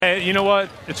you know what?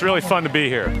 It's really fun to be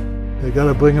here. They got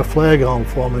to bring a flag home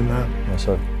for me, man. Yes,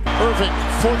 sir. Irving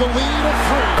for the lead of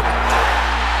 3.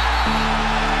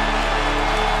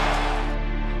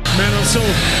 Man, I'm so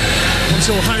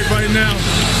hyped right now.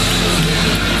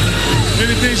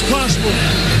 Anything's possible.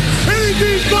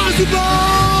 Anything's possible!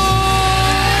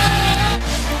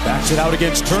 Backs it out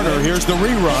against Turner. Here's the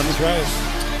rerun.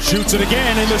 Shoots it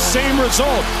again, and the same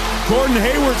result. Gordon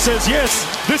Hayward says, yes,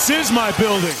 this is my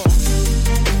building.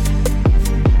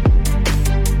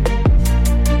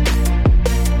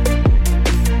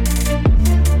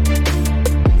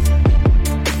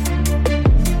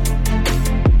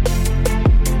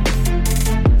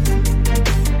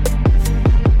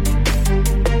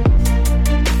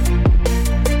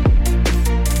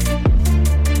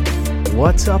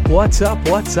 What's up?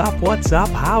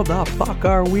 How the fuck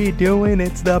are we doing?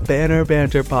 It's the Banner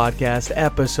Banter Podcast,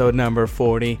 episode number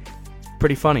 40.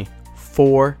 Pretty funny.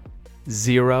 4-0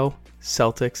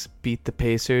 Celtics beat the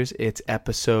Pacers. It's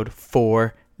episode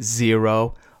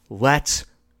 4-0. Let's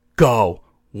go.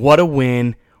 What a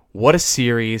win. What a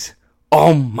series.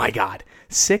 Oh my God.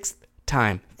 6th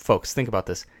time. Folks, think about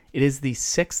this. It is the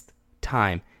 6th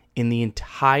time in the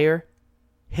entire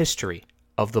history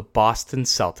of the Boston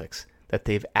Celtics that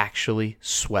they've actually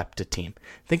swept a team.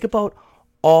 Think about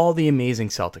all the amazing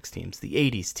Celtics teams, the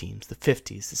 80s teams, the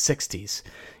 50s, the 60s,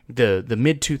 the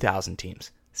mid-2000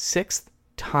 teams. 6th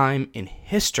time in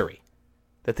history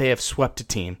that they have swept a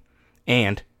team,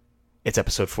 and it's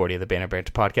episode 40 of the Banner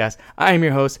Banter Podcast. I am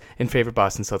your host and favorite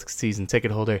Boston Celtics season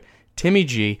ticket holder, Timmy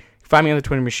G. Find me on the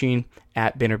Twitter machine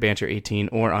at Banner Banter 18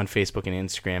 or on Facebook and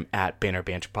Instagram at Banner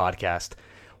Banter Podcast.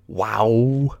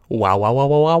 Wow. I'm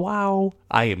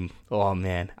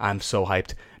so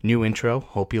hyped. New intro.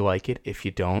 Hope you like it. If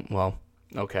you don't, well,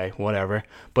 okay, whatever.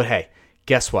 But hey,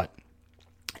 guess what?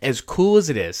 As cool as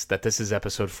it is that this is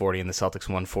episode 40 and the Celtics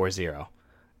won 4-0,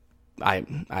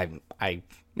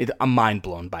 I'm mind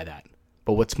blown by that.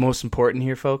 But what's most important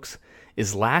here, folks,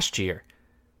 is last year,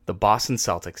 the Boston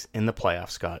Celtics in the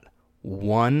playoffs got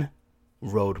one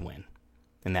road win.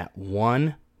 And that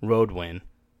one road win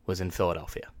was in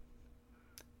Philadelphia.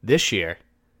 This year,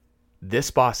 this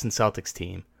Boston Celtics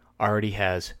team already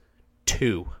has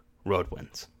 2 road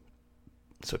wins.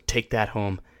 So take that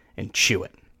home and chew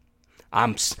it.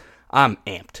 I'm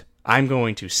amped. I'm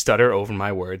going to stutter over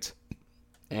my words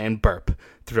and burp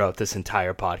throughout this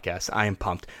entire podcast. I am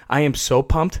pumped. I am so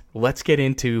pumped. Let's get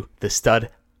into the stud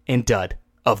and dud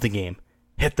of the game.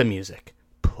 Hit the music.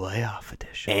 Playoff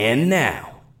edition. And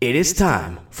now, it is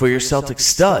time for your Celtics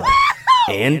stud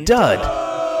and dud.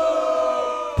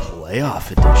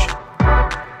 Playoff edition.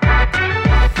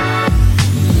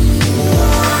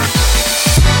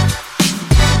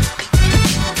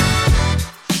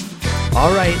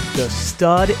 All right, the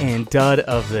stud and dud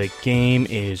of the game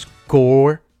is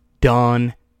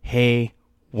Gordon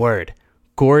Hayward.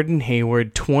 Gordon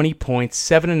Hayward, 20 points,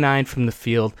 7-9 from the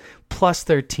field, plus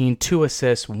 13, 2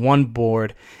 assists, 1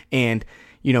 board. And,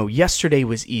 yesterday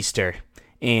was Easter,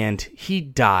 and he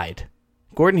died.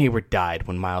 Gordon Hayward died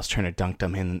when Miles Turner dunked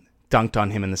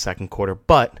on him in the second quarter,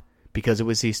 but because it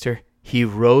was Easter, he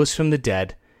rose from the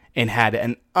dead and had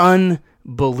an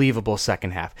unbelievable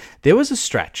second half. There was a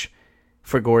stretch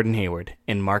for Gordon Hayward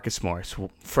and Marcus Morris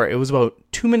it was about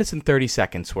 2 minutes and 30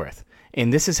 seconds worth,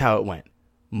 and this is how it went.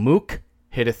 Mook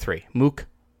hit a 3. Mook,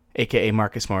 a.k.a.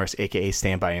 Marcus Morris, a.k.a.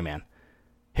 Stand By Your Man,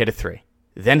 hit a 3.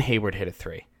 Then Hayward hit a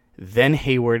 3. Then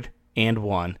Hayward and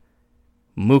 1.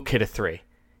 Mook hit a 3.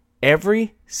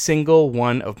 Every single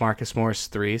one of Marcus Morris'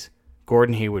 threes,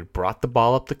 Gordon Hayward brought the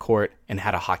ball up the court and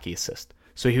had a hockey assist.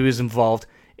 So he was involved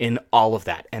in all of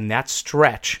that. And that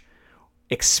stretch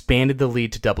expanded the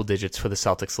lead to double digits for the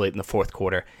Celtics late in the fourth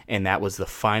quarter. And that was the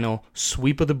final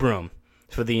sweep of the broom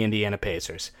for the Indiana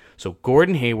Pacers. So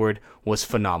Gordon Hayward was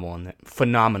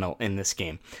phenomenal in this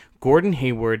game. Gordon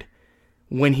Hayward,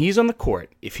 when he's on the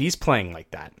court, if he's playing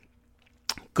like that,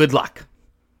 good luck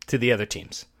to the other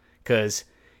teams. Because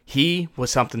he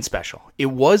was something special. It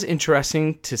was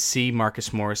interesting to see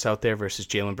Marcus Morris out there versus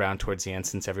Jaylen Brown towards the end,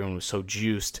 since everyone was so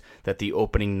juiced that the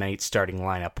opening night starting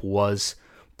lineup was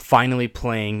finally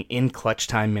playing in clutch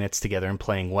time minutes together and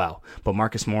playing well. But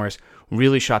Marcus Morris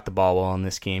really shot the ball well in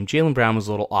this game. Jaylen Brown was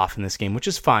a little off in this game, which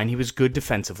is fine. He was good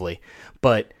defensively.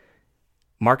 But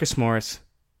Marcus Morris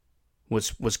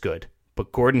was good.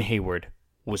 But Gordon Hayward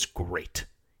was great.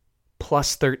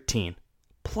 Plus 13.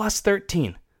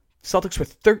 Celtics were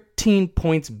 13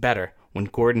 points better when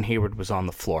Gordon Hayward was on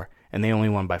the floor, and they only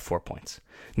won by 4 points.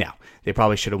 Now, they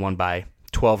probably should have won by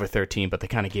 12 or 13, but they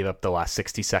kind of gave up the last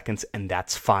 60 seconds, and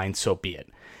that's fine, so be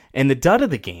it. And the dud of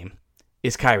the game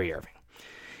is Kyrie Irving.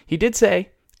 He did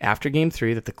say after Game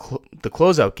 3 that the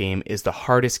closeout game is the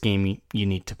hardest game you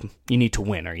need to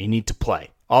win or you need to play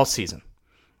all season.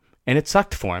 And it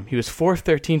sucked for him. He was 4 of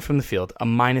 13 from the field, a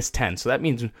 -10. So that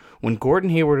means when Gordon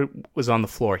Hayward was on the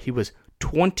floor, he was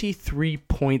 23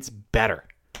 points better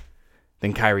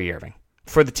than Kyrie Irving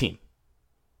for the team.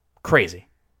 Crazy.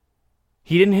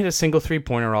 He didn't hit a single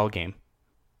three-pointer all game.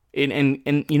 And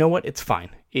you know what? It's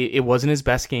fine. It wasn't his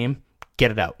best game.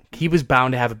 Get it out. He was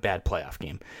bound to have a bad playoff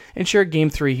game. And sure, Game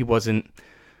 3, he wasn't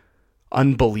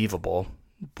unbelievable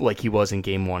like he was in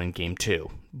Game 1 and Game 2.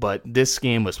 But this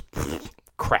game was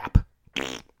crap.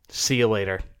 See you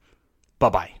later.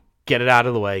 Bye-bye. Get it out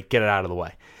of the way. Get it out of the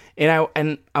way.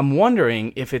 And I'm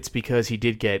wondering if it's because he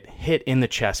did get hit in the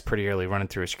chest pretty early running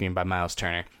through a screen by Miles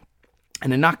Turner.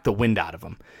 And it knocked the wind out of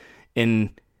him.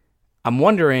 And I'm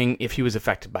wondering if he was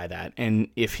affected by that and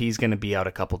if he's going to be out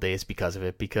a couple days because of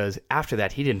it, because after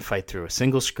that, he didn't fight through a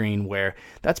single screen, where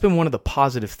that's been one of the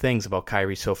positive things about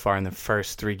Kyrie so far in the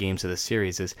first 3 games of the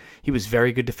series is he was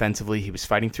very good defensively. He was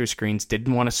fighting through screens,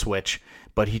 didn't want to switch,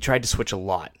 but he tried to switch a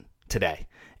lot today.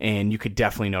 And you could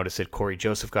definitely notice it. Corey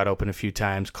Joseph got open a few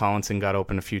times. Collinson got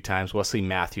open a few times. Wesley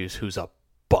Matthews, who's a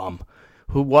bum.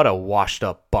 What a washed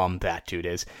up bum that dude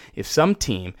is. If some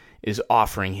team is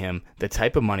offering him the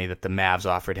type of money that the Mavs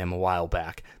offered him a while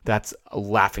back, that's a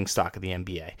laughingstock of the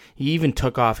NBA. He even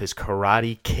took off his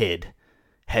Karate Kid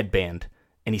headband,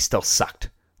 and he still sucked.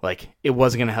 Like, it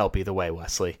wasn't going to help either way,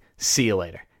 Wesley. See you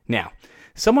later. Now,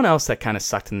 someone else that kind of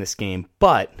sucked in this game,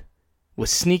 but was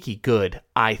sneaky good,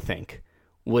 I think,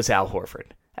 was Al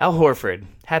Horford. Al Horford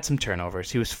had some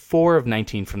turnovers. He was 4 of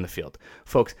 19 from the field.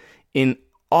 Folks, in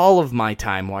all of my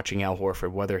time watching Al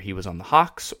Horford, whether he was on the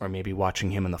Hawks or maybe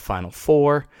watching him in the Final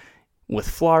Four with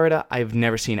Florida, I've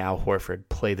never seen Al Horford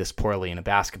play this poorly in a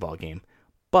basketball game.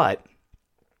 But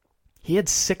he had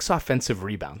 6 offensive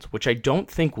rebounds, which I don't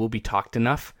think will be talked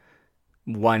enough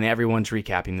when everyone's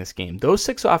recapping this game. Those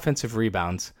 6 offensive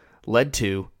rebounds led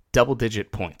to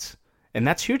double-digit points, and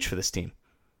that's huge for this team.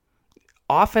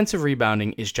 Offensive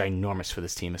rebounding is ginormous for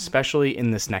this team, especially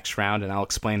in this next round, and I'll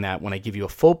explain that when I give you a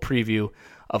full preview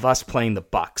of us playing the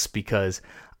Bucks, because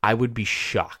I would be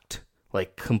shocked,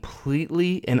 like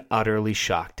completely and utterly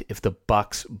shocked, if the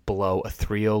Bucks blow a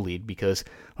 3-0 lead, because,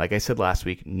 like I said last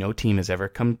week, no team has ever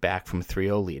come back from a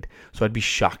 3-0 lead, so I'd be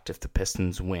shocked if the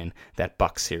Pistons win that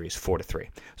Bucks series 4-3.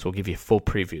 So we'll give you a full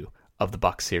preview of the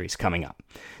Bucks series coming up.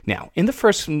 Now, in the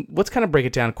first, let's kind of break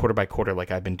it down quarter by quarter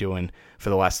like I've been doing for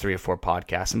the last 3 or 4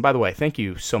 podcasts. And by the way, thank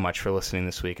you so much for listening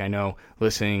this week. I know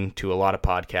listening to a lot of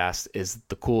podcasts is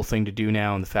the cool thing to do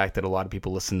now, and the fact that a lot of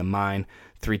people listen to mine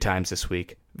 3 times this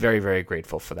week, very, very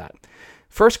grateful for that.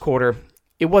 First quarter,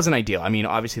 it wasn't ideal. I mean,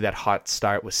 obviously that hot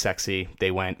start was sexy. They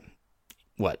went,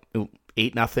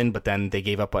 8-0, but then they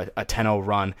gave up a 10-0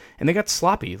 run, and they got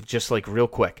sloppy, just like real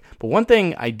quick. But one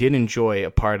thing I did enjoy a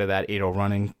part of that 8-0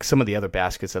 run, and some of the other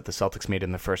baskets that the Celtics made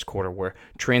in the first quarter, were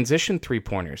transition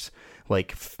 3-pointers,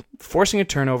 like forcing a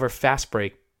turnover, fast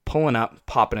break, pulling up,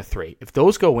 popping a 3. If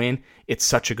those go in, it's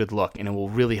such a good look, and it will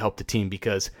really help the team,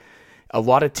 because a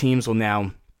lot of teams will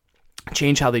now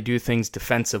change how they do things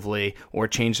defensively or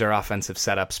change their offensive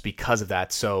setups because of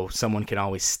that, so someone can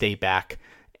always stay back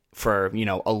for,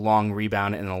 a long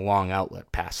rebound and a long outlet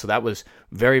pass. So that was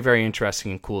very, very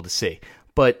interesting and cool to see.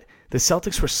 But the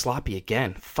Celtics were sloppy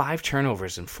again. 5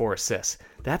 turnovers and 4 assists.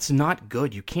 That's not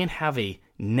good. You can't have a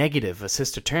negative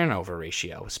assist-to-turnover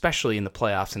ratio, especially in the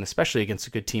playoffs and especially against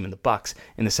a good team in the Bucks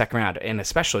in the second round, and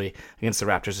especially against the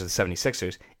Raptors or the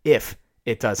 76ers, if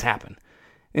it does happen.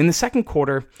 In the second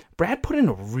quarter, Brad put in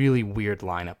a really weird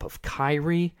lineup of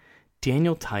Kyrie,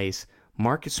 Daniel Tice,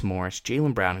 Marcus Morris,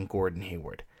 Jaylen Brown, and Gordon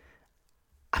Hayward.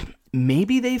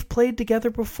 Maybe they've played together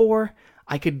before.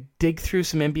 I could dig through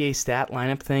some NBA stat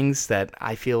lineup things that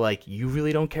I feel like you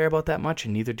really don't care about that much,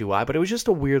 and neither do I, but it was just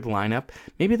a weird lineup.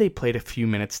 Maybe they played a few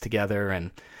minutes together,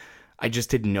 and I just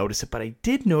didn't notice it, but I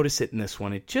did notice it in this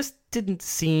one. It just didn't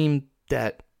seem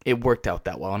that it worked out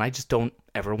that well, and I just don't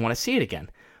ever want to see it again.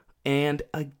 And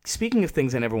speaking of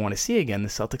things I never want to see again, the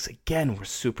Celtics again were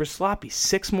super sloppy.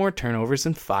 6 more turnovers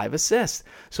and 5 assists.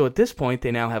 So at this point,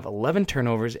 they now have 11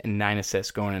 turnovers and 9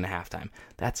 assists going into halftime.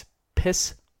 That's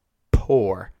piss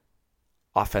poor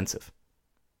offensive.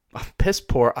 Piss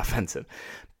poor offensive.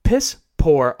 Piss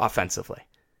poor offensively.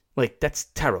 Like,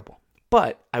 that's terrible.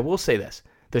 But I will say this.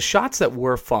 The shots that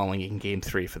were falling in Game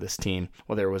 3 for this team,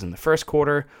 whether it was in the first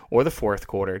quarter or the fourth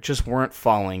quarter, just weren't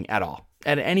falling at all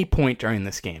at any point during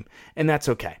this game, and that's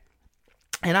okay.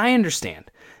 And I understand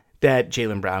that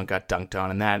Jaylen Brown got dunked on,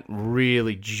 and that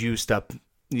really juiced up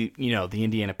the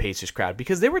Indiana Pacers crowd,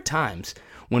 because there were times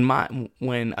when I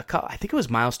think it was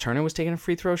Miles Turner was taking a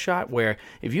free throw shot where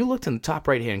if you looked in the top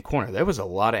right-hand corner, there was a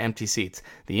lot of empty seats.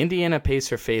 The Indiana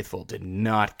Pacer faithful did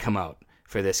not come out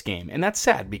for this game, and that's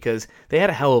sad because they had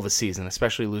a hell of a season,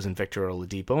 especially losing Victor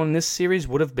Oladipo, and this series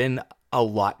would have been a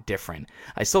lot different.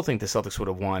 I still think the Celtics would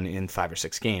have won in 5 or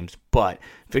 6 games, but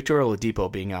Victor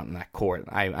Oladipo being out in that court,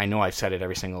 I know I've said it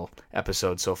every single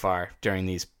episode so far during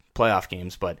these playoff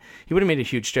games, but he would have made a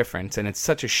huge difference, and it's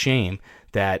such a shame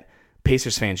that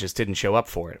Pacers fans just didn't show up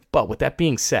for it. But with that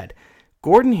being said,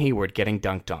 Gordon Hayward getting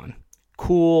dunked on,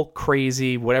 cool,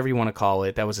 crazy, whatever you want to call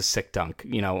it, that was a sick dunk.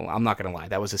 I'm not going to lie,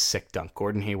 that was a sick dunk.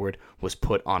 Gordon Hayward was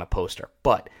put on a poster.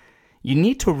 But you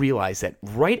need to realize that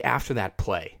right after that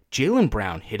play, Jaylen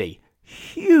Brown hit a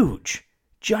huge,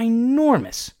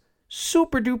 ginormous,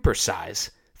 super-duper size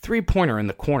three-pointer in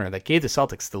the corner that gave the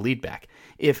Celtics the lead back.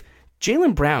 If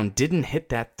Jaylen Brown didn't hit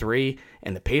that three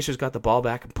and the Pacers got the ball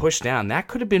back and pushed down, that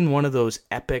could have been one of those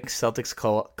epic Celtics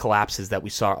collapses that we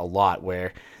saw a lot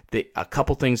where a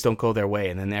couple things don't go their way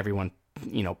and then everyone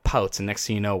pouts, and next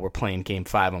thing you know, we're playing Game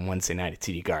 5 on Wednesday night at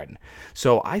TD Garden.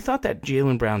 So I thought that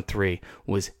Jaylen Brown 3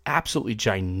 was absolutely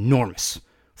ginormous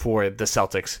for the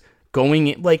Celtics going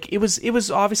in. Like, it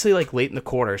was obviously like late in the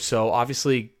quarter, so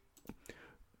obviously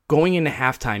going into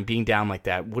halftime being down like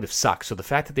that would have sucked. So the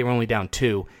fact that they were only down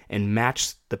 2 and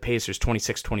matched the Pacers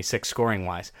 26-26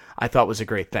 scoring-wise, I thought was a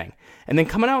great thing. And then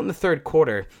coming out in the third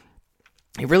quarter,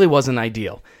 it really wasn't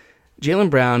ideal.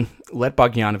 Jaylen Brown let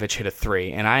Bogdanovic hit a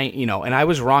 3, and I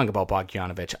was wrong about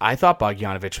Bogdanovic. I thought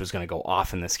Bogdanovic was going to go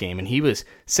off in this game, and he was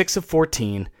 6 of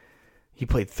 14. He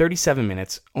played 37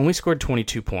 minutes, only scored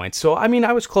 22 points. So,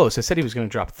 I was close. I said he was going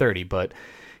to drop 30, but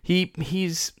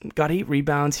he's got 8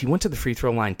 rebounds. He went to the free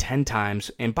throw line 10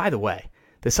 times. And by the way,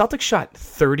 the Celtics shot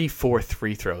 34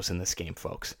 free throws in this game,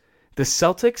 folks. The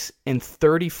Celtics in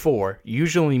 34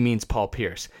 usually means Paul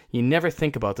Pierce. You never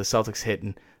think about the Celtics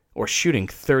hitting or shooting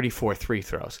 34 free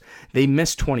throws. They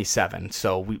missed 27.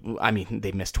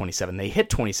 They missed 27. They hit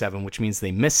 27, which means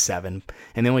they missed 7.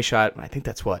 And they only shot, I think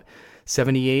that's what,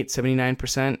 78,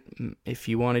 79%, if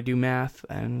you want to do math.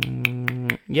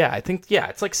 It's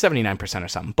like 79% or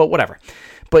something, but whatever.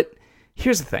 But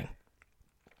here's the thing.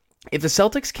 If the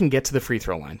Celtics can get to the free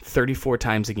throw line 34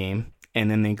 times a game, and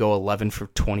then they go 11 for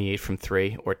 28 from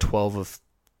 3, or 12 of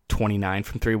 29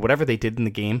 from 3, whatever they did in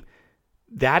the game,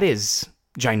 that is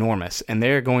ginormous, and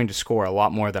they're going to score a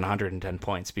lot more than 110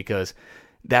 points because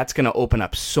that's going to open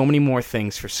up so many more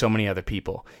things for so many other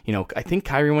people. I think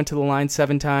Kyrie went to the line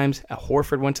 7 times,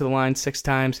 Horford went to the line 6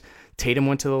 times, Tatum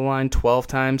went to the line 12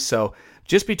 times, so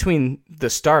just between the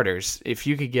starters, if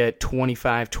you could get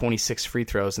 25, 26 free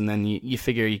throws, and then you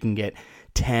figure you can get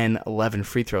 10, 11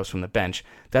 free throws from the bench,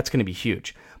 that's going to be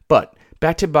huge. But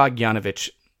back to Bogdanovic,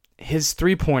 his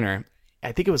three-pointer,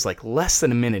 I think it was like less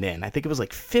than a minute in. I think it was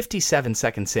like 57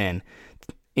 seconds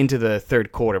into the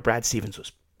third quarter. Brad Stevens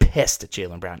was pissed at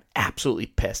Jaylen Brown, absolutely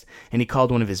pissed, and he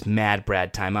called one of his mad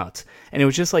Brad timeouts. And it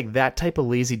was just like that type of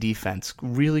lazy defense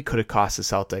really could have cost the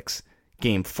Celtics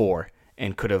Game 4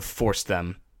 and could have forced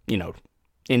them,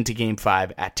 into Game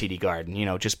 5 at TD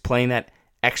Garden. Just playing that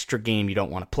extra game you don't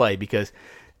want to play, because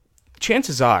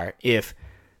chances are if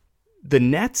the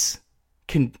Nets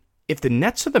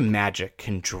or the Magic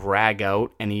can drag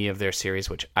out any of their series,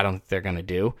 which I don't think they're going to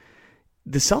do,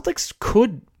 the Celtics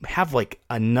could have like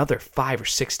another 5 or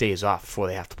 6 days off before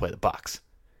they have to play the Bucks.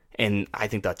 And I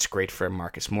think that's great for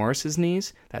Marcus Morris's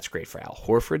knees. That's great for Al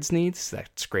Horford's knees.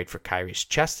 That's great for Kyrie's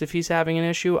chest if he's having an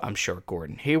issue. I'm sure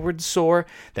Gordon Hayward's sore.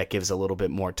 That gives a little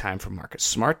bit more time for Marcus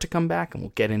Smart to come back, and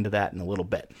we'll get into that in a little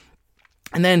bit.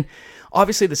 And then,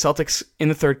 obviously, the Celtics in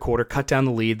the third quarter cut down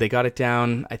the lead. They got it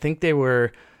down. I think they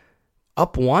were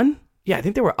up 1. Yeah, I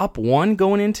think they were up 1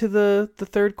 going into the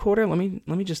third quarter. Let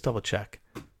me just double check.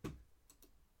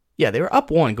 Yeah, they were up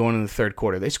 1 going into the third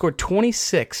quarter. They scored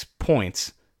 26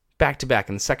 points back-to-back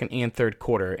in the second and third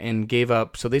quarter and gave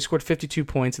up. So they scored 52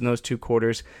 points in those 2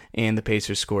 quarters, and the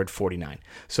Pacers scored 49.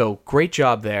 So great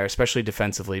job there, especially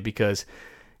defensively, because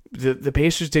the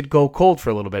Pacers did go cold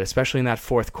for a little bit, especially in that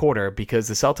fourth quarter, because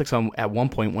the Celtics at one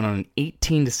point went on an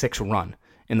 18-6 run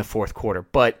in the fourth quarter.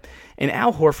 And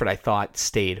Al Horford, I thought,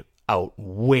 stayed out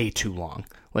way too long.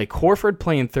 Like, Horford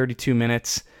playing 32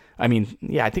 minutes, I think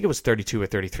it was 32 or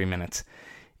 33 minutes.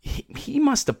 He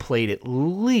must have played at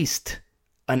least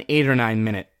an 8 or 9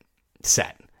 minute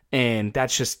set, and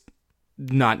that's just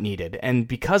not needed. And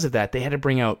because of that, they had to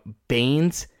bring out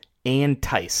Baines and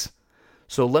Tice.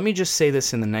 So let me just say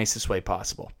this in the nicest way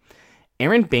possible.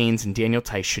 Aaron Baines and Daniel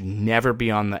Tice should never be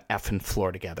on the effing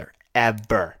floor together,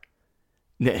 ever.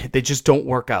 They just don't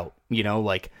work out.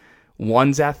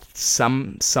 One's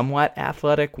somewhat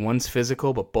athletic, one's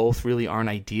physical, but both really aren't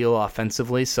ideal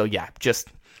offensively. So yeah, just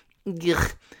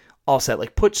all set.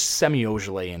 Like put Semi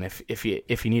Ojeleye in if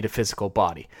you need a physical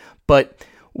body. But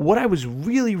what I was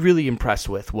really, really impressed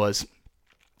with was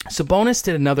Sabonis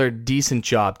did another decent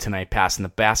job tonight passing the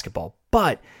basketball,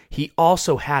 but he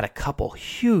also had a couple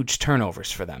huge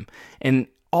turnovers for them, and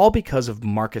all because of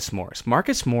Marcus Morris.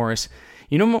 Marcus Morris,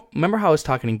 remember how I was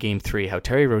talking in Game 3, how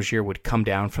Terry Rozier would come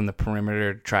down from the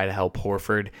perimeter to try to help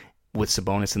Horford with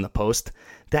Sabonis in the post?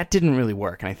 That didn't really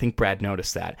work, and I think Brad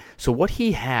noticed that. So what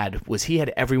he had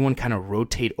everyone kind of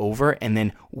rotate over, and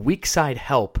then weak side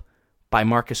help by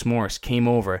Marcus Morris came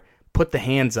over, put the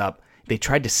hands up. They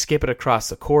tried to skip it across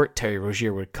the court. Terry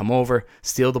Rozier would come over,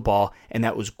 steal the ball, and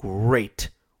that was great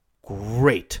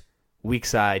weak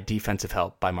side defensive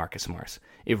help by Marcus Morris.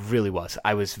 It really was.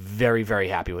 I was very, very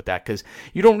happy with that because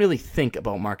you don't really think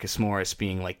about Marcus Morris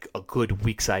being like a good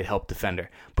weak side help defender,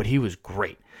 but he was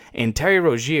great. And Terry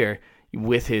Rozier,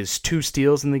 with his 2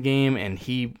 steals in the game and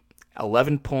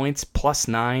 11 points plus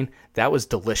 9, that was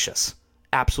delicious.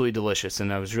 Absolutely delicious.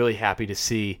 And I was really happy to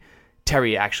see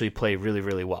Terry actually play really,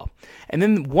 really well. And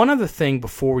then one other thing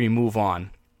before we move on,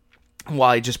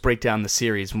 while I just break down the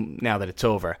series now that it's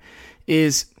over,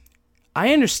 is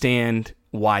I understand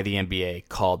why the NBA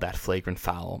called that flagrant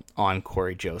foul on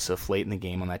Corey Joseph late in the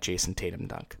game on that Jason Tatum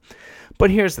dunk.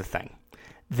 But here's the thing.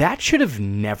 That should have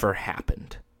never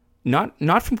happened.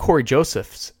 Not from Corey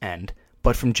Joseph's end,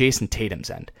 but from Jason Tatum's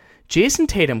end. Jason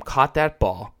Tatum caught that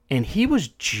ball, and he was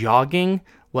jogging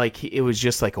like it was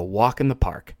just like a walk in the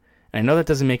park. And I know that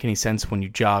doesn't make any sense when you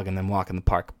jog and then walk in the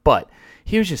park, but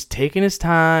he was just taking his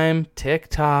time,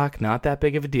 tick-tock, not that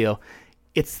big of a deal.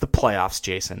 It's the playoffs,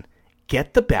 Jason.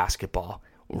 Get the basketball,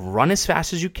 run as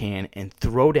fast as you can, and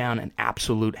throw down an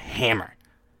absolute hammer.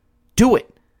 Do it.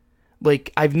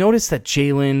 Like, I've noticed that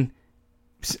Jalen,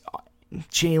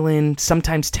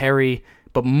 sometimes Terry,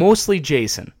 but mostly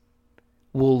Jason,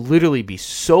 will literally be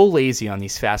so lazy on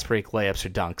these fast break layups or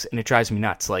dunks, and it drives me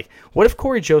nuts. Like, what if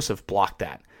Corey Joseph blocked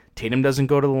that? Tatum doesn't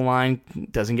go to the line,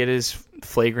 doesn't get his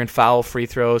flagrant foul free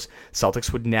throws.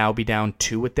 Celtics would now be down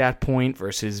 2 at that point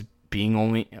versus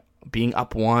being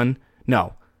up 1.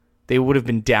 No, they would have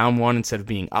been down 1 instead of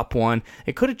being up 1.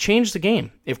 It could have changed the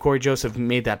game if Corey Joseph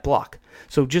made that block.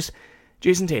 So just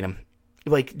Jason Tatum,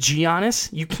 like Giannis,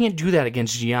 you can't do that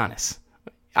against Giannis.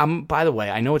 By the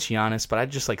way, I know it's Giannis, but I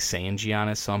just like saying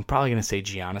Giannis, so I'm probably going to say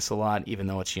Giannis a lot, even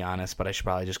though it's Giannis, but I should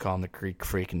probably just call him the Greek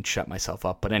freak and shut myself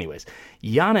up. But anyways,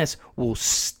 Giannis will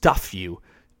stuff you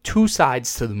 2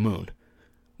 sides to the moon,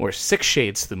 or 6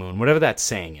 shades to the moon, whatever that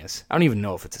saying is. I don't even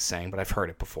know if it's a saying, but I've heard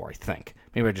it before, I think.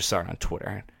 Maybe I just saw it on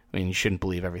Twitter. I mean, you shouldn't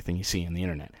believe everything you see on the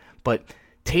internet. But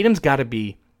Tatum's got to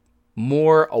be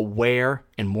more aware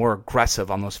and more aggressive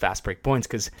on those fast break points,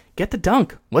 because get the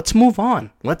dunk. Let's move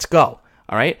on. Let's go.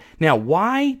 All right. Now,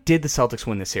 why did the Celtics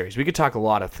win this series? We could talk a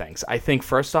lot of things. I think,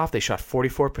 first off, they shot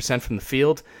 44% from the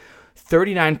field,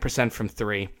 39% from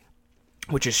 3,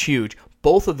 which is huge.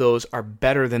 Both of those are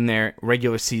better than their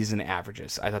regular season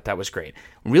averages. I thought that was great.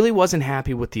 Really wasn't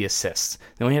happy with the assists.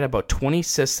 They only had about 20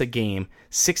 assists a game,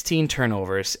 16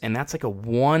 turnovers, and that's like a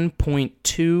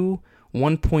 1.2,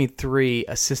 1.3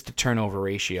 assist to turnover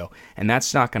ratio, and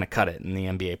that's not going to cut it in the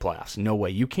NBA playoffs. No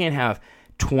way. You can't have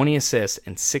 20 assists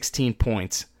and 16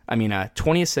 points.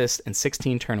 20 assists and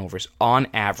 16 turnovers on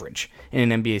average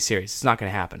in an NBA series. It's not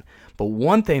going to happen. But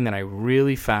one thing that I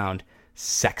really found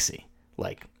sexy,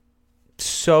 like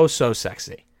so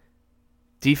sexy,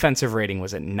 defensive rating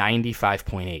was at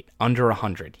 95.8, under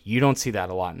 100. You don't see that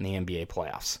a lot in the NBA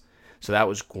playoffs. So that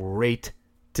was great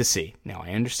to see. Now,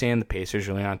 I understand the Pacers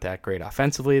really aren't that great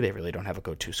offensively. They really don't have a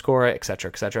go-to scorer,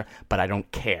 etc., but I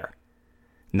don't care.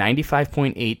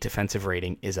 95.8 defensive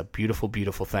rating is a beautiful,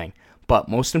 beautiful thing. But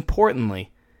most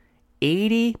importantly,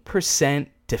 80%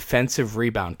 defensive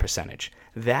rebound percentage.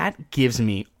 That gives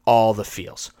me all the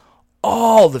feels.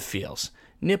 All the feels.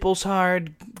 Nipples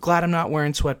hard, glad I'm not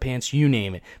wearing sweatpants, you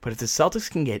name it. But if the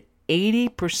Celtics can get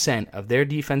 80% of their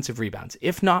defensive rebounds,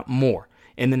 if not more,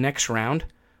 in the next round,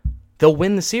 they'll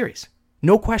win the series.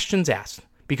 No questions asked.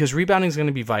 Because rebounding is going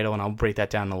to be vital, and I'll break that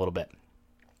down in a little bit.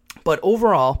 But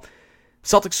overall,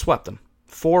 Celtics swept them.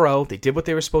 4-0. They did what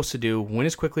they were supposed to do, win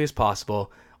as quickly as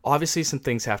possible. Obviously, some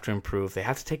things have to improve. They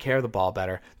have to take care of the ball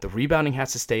better. The rebounding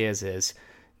has to stay as is.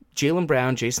 Jaylen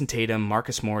Brown, Jason Tatum,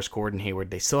 Marcus Morris, Gordon Hayward,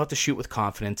 they still have to shoot with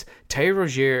confidence. Terry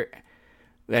Rozier,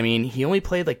 he only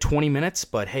played like 20 minutes,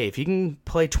 but hey, if he can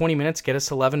play 20 minutes, get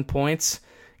us 11 points,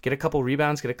 get a couple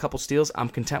rebounds, get a couple steals, I'm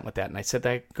content with that. And I said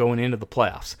that going into the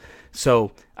playoffs.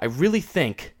 So I really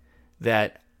think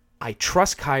that I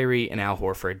trust Kyrie and Al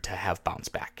Horford to have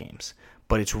bounce-back games.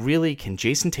 But it's really, can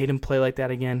Jason Tatum play like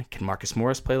that again? Can Marcus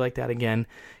Morris play like that again?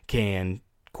 Can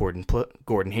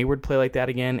Gordon Hayward play like that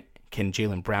again? Can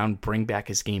Jaylen Brown bring back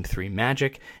his Game 3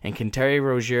 magic? And can Terry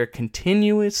Rozier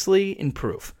continuously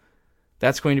improve?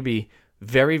 That's going to be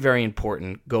very, very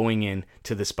important going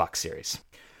into this Bucks series.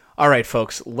 All right,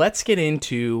 folks, let's get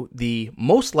into the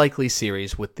most likely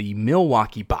series with the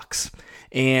Milwaukee Bucks.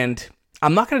 And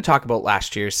I'm not going to talk about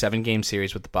last year's 7-game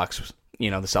series with the Bucks. The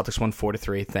Celtics won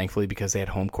 4-3, thankfully, because they had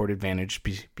home court advantage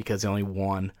because they only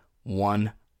won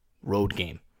one road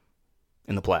game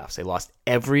in the playoffs. They lost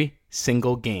every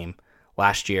single game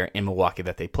last year in Milwaukee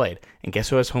that they played. And guess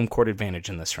who has home court advantage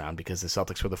in this round? Because the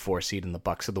Celtics were the 4 seed and the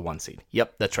Bucks are the 1 seed.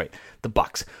 Yep, that's right, the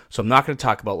Bucks. So I'm not going to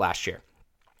talk about last year.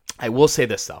 I will say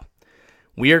this, though.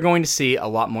 We are going to see a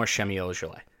lot more Semi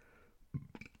Ojeleye.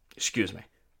 Excuse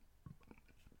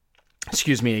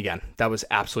me again. That was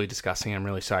absolutely disgusting. I'm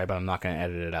really sorry, but I'm not going to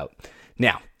edit it out.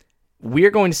 Now, we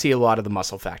are going to see a lot of the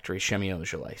muscle factory, Semi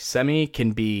Ojeleye. Semi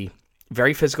can be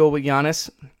very physical with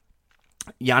Giannis.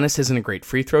 Giannis isn't a great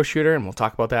free throw shooter, and we'll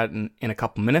talk about that in a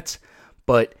couple minutes.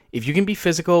 But if you can be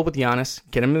physical with Giannis,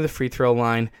 get him to the free throw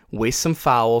line, waste some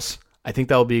fouls, I think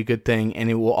that will be a good thing. And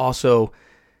it will also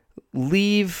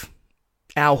leave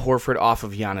Al Horford off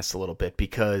of Giannis a little bit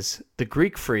because the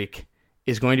Greek Freak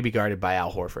is going to be guarded by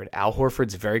Al Horford. Al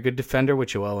Horford's a very good defender with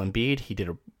Joel Embiid. He did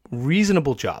a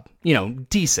reasonable job.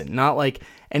 Decent. Not like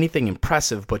anything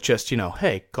impressive, but just,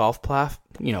 hey, golf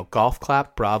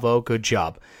clap, bravo, good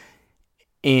job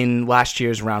in last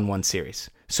year's round 1 series.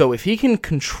 So if he can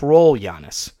control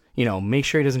Giannis, make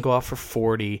sure he doesn't go off for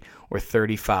 40 or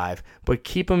 35, but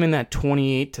keep him in that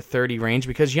 28 to 30 range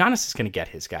because Giannis is going to get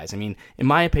his guys. I mean, in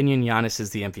my opinion, Giannis is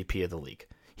the MVP of the league.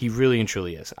 He really and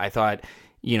truly is. I thought,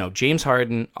 James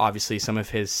Harden, obviously some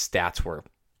of his stats were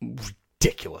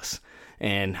ridiculous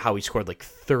and how he scored like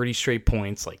 30 straight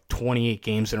points, like 28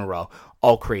 games in a row,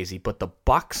 all crazy. But the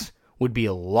Bucks would be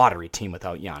a lottery team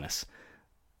without Giannis.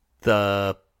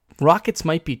 The Rockets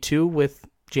might be too with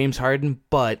James Harden,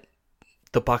 but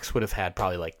the Bucks would have had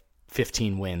probably like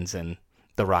 15 wins and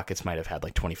the Rockets might have had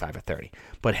like 25 or 30.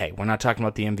 But hey, we're not talking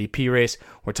about the MVP race.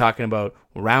 We're talking about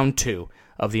round 2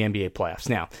 of the NBA playoffs.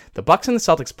 Now, the Bucks and the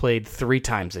Celtics played 3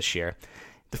 times this year.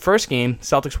 The first game,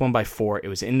 Celtics won by 4. It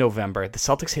was in November. The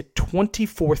Celtics hit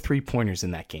 24 3-pointers in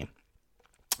that game.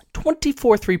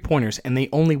 24 3-pointers, and they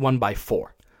only won by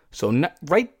 4. So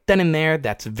right then and there,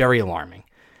 that's very alarming.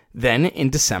 Then in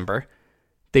December,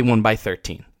 they won by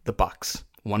 13. The Bucks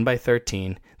won by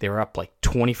 13. They were up like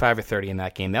 25 or 30 in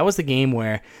that game. That was the game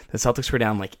where the Celtics were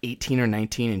down like 18 or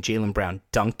 19 and Jaylen Brown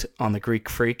dunked on the Greek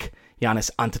Freak,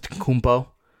 Giannis Antetokounmpo.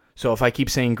 So if I keep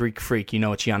saying Greek Freak,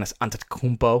 it's Giannis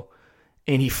Antetokounmpo.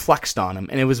 And he flexed on him,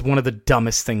 and it was one of the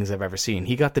dumbest things I've ever seen.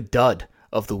 He got the dud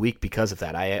of the week because of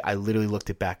that. I literally looked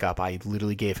it back up. I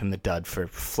literally gave him the dud for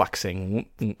flexing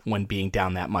when being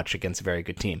down that much against a very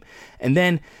good team. And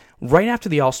then right after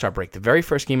the All-Star break, the very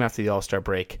first game after the All-Star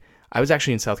break, I was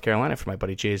actually in South Carolina for my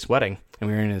buddy Jay's wedding, and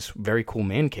we were in his very cool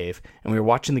man cave, and we were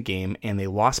watching the game, and they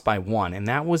lost by 1, and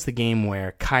that was the game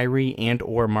where Kyrie and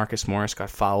or Marcus Morris got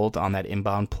fouled on that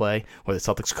inbound play, where the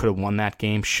Celtics could have won that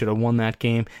game, should have won that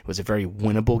game. It was a very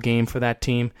winnable game for that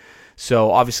team.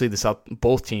 So obviously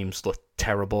both teams looked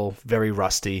terrible, very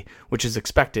rusty, which is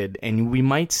expected, and we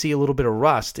might see a little bit of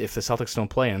rust if the Celtics don't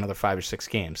play in another 5 or 6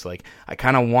 games. Like, I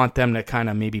kind of want them to kind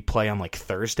of maybe play on like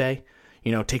Thursday,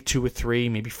 take 2 or 3,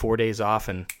 maybe 4 days off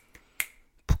and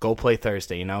go play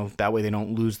Thursday, that way they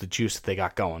don't lose the juice that they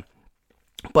got going.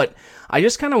 But I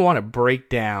just kind of want to break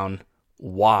down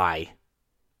why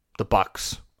the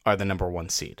Bucks are the number 1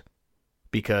 seed,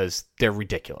 because they're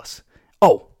ridiculous.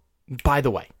 Oh, by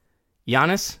the way,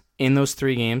 Giannis in those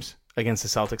 3 games against the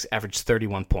Celtics averaged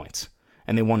 31 points,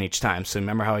 and they won each time. So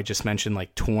remember how I just mentioned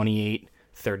like 28,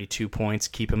 32 points,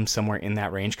 keep him somewhere in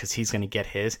that range because he's going to get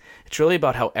his. It's really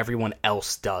about how everyone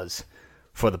else does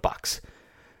for the Bucks.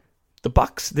 The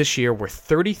Bucks this year were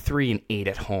 33-8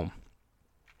 at home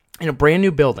in a brand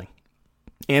new building,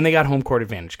 and they got home court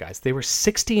advantage, guys. They were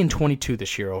 60-22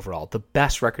 this year overall, the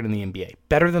best record in the NBA,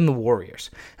 better than the Warriors.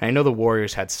 And I know the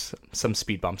Warriors had some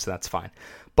speed bumps, and that's fine.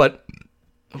 But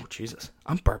oh Jesus,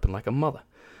 I'm burping like a mother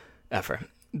effer.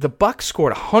 The Bucks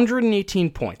scored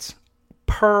 118 points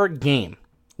per game,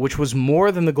 which was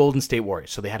more than the Golden State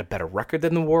Warriors. So they had a better record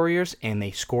than the Warriors, and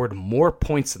they scored more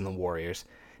points than the Warriors.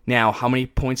 Now, how many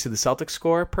points did the Celtics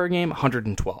score per game?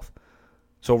 112.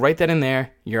 So right then and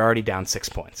there, you're already down 6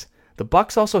 points. The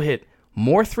Bucks also hit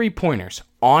more three-pointers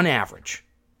on average,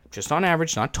 just on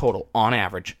average, not total, on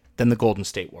average, than the Golden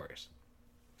State Warriors.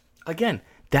 Again,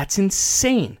 that's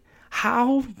insane.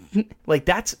 How,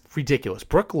 that's ridiculous.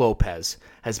 Brook Lopez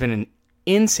has been an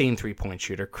insane three-point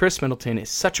shooter. Chris Middleton is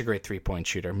such a great three-point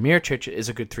shooter. Mirotic is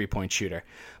a good three-point shooter.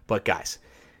 But guys,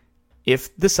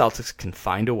 if the Celtics can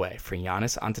find a way for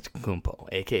Giannis Antetokounmpo,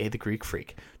 a.k.a. the Greek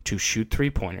Freak, to shoot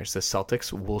three-pointers, the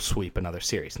Celtics will sweep another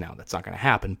series. Now, that's not going to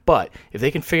happen, but if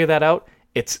they can figure that out,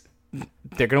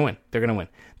 they're going to win. They're going to win.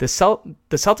 The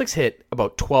Celtics hit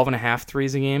about 12.5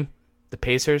 threes a game. The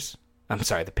Pacers.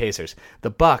 The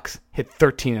Bucks hit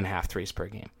 13.5 threes per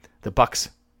game. The Bucks'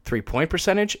 three-point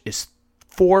percentage is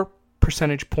 4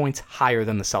 percentage points higher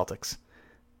than the Celtics.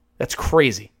 That's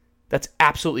crazy. That's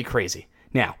absolutely crazy.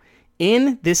 Now,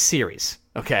 in this series,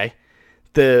 okay,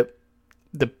 the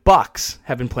Bucks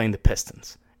have been playing the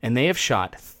Pistons, and they have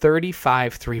shot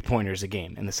 35 three-pointers a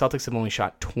game, and the Celtics have only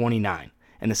shot 29.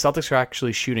 And the Celtics are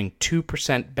actually shooting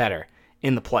 2% better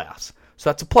in the playoffs. So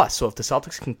that's a plus. So if the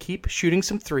Celtics can keep shooting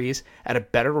some threes at a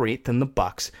better rate than the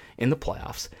Bucks in the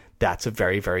playoffs, that's a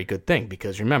very, very good thing.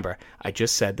 Because remember, I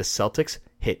just said the Celtics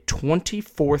hit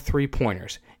 24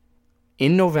 three-pointers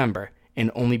in November and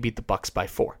only beat the Bucks by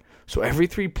 4. So every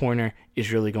three-pointer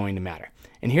is really going to matter.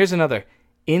 And here's another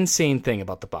insane thing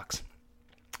about the Bucks.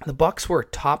 The Bucks were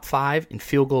top 5 in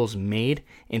field goals made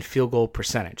and field goal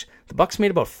percentage. The Bucks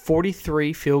made about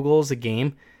 43 field goals a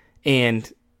game,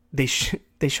 and they shot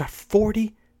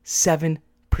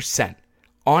 47%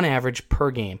 on average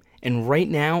per game. And right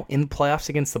now in the playoffs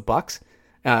against the Bucks,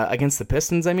 against the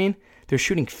Pistons, they're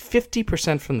shooting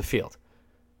 50% from the field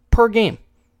per game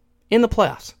in the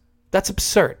playoffs. That's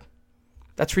absurd.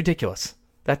 That's ridiculous.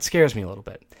 That scares me a little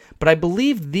bit. But I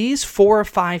believe these 4 or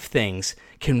 5 things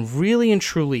can really and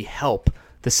truly help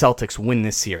the Celtics win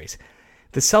this series.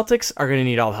 The Celtics are going to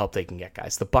need all the help they can get,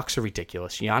 guys. The Bucks are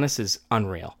ridiculous. Giannis is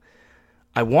unreal.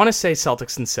 I want to say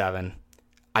Celtics in 7.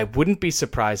 I wouldn't be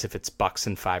surprised if it's Bucks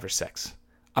in 5 or 6.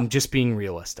 I'm just being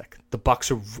realistic. The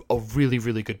Bucks are a really,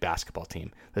 really good basketball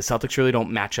team. The Celtics really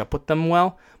don't match up with them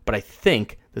well, but I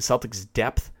think the Celtics'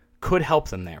 depth could help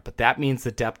them there. But that means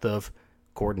the depth of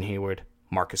Gordon Hayward,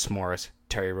 Marcus Morris,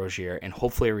 Terry Rozier, and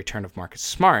hopefully a return of Marcus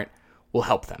Smart will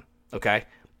help them, okay?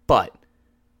 But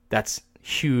that's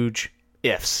huge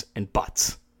ifs and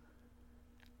buts.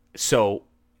 So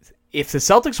if the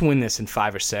Celtics win this in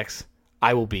 5 or 6,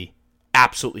 I will be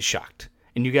absolutely shocked.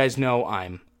 And you guys know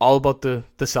I'm all about the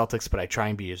Celtics, but I try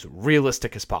and be as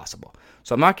realistic as possible.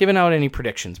 So I'm not giving out any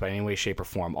predictions by any way, shape, or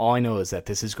form. All I know is that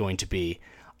this is going to be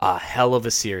a hell of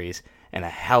a series and a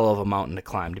hell of a mountain to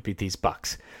climb to beat these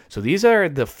Bucks. So these are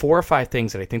the 4 or 5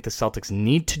 things that I think the Celtics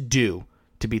need to do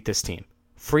to beat this team.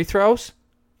 Free throws,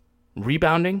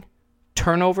 rebounding,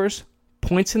 turnovers,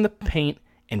 points in the paint,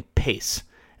 and pace.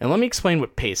 And let me explain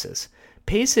what pace is.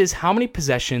 Pace is how many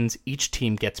possessions each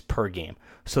team gets per game.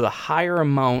 So the higher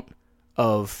amount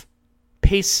of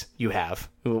pace you have,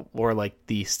 or like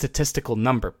the statistical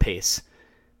number pace,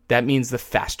 that means the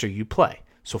faster you play.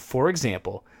 So for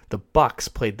example, the Bucks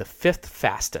played the 5th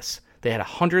fastest. They had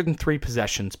 103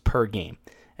 possessions per game.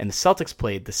 And the Celtics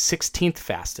played the 16th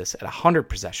fastest at 100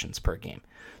 possessions per game.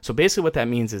 So basically what that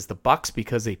means is the Bucks,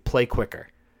 because they play quicker,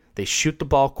 they shoot the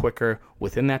ball quicker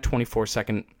within that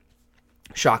 24-second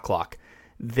shot clock,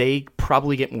 they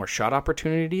probably get more shot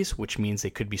opportunities, which means they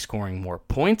could be scoring more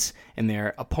points, and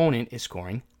their opponent is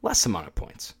scoring less amount of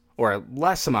points, or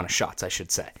less amount of shots, I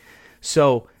should say.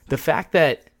 So the fact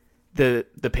that the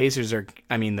Pacers are,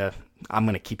 I'm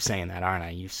going to keep saying that, aren't I,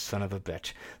 you son of a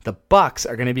bitch. The Bucks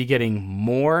are going to be getting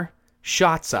more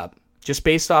shots up, just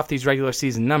based off these regular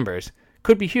season numbers,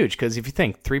 could be huge, because if you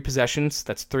think 3 possessions,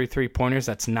 that's 3 3-pointers,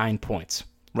 that's 9 points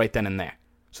right then and there.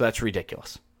 So that's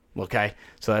ridiculous. Okay?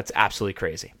 So that's absolutely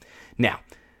crazy. Now,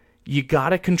 you got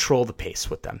to control the pace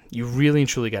with them. You really and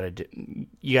truly got to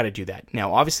do that.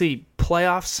 Now, obviously,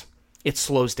 playoffs, it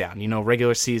slows down.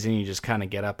 Regular season, you just kind of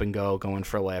get up and go, going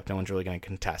for a layup. No one's really going to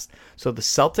contest. So the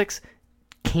Celtics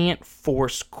can't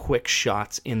force quick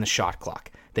shots in the shot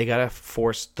clock. They got to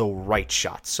force the right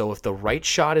shots. So if the right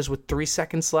shot is with 3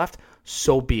 seconds left,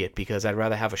 so be it, because I'd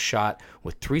rather have a shot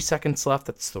with 3 seconds left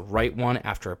that's the right one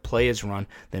after a play is run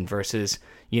than versus,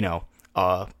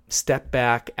 a step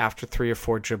back after 3 or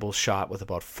 4 dribbles shot with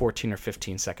about 14 or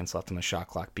 15 seconds left on the shot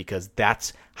clock, because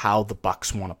that's how the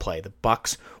Bucks want to play. The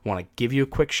Bucks want to give you a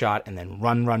quick shot and then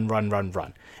run.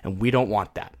 And we don't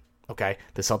want that, okay?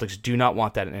 The Celtics do not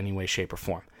want that in any way, shape, or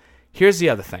form. Here's the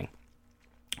other thing.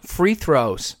 Free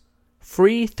throw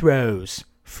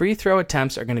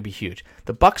attempts are going to be huge.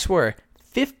 The Bucks were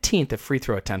 15th at free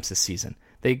throw attempts this season.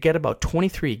 They get about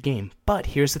 23 a game. But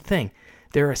here's the thing.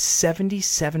 They're a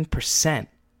 77%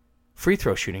 free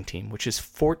throw shooting team, which is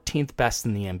 14th best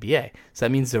in the NBA. So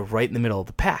that means they're right in the middle of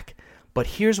the pack. But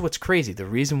here's what's crazy. The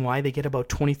reason why they get about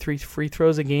 23 free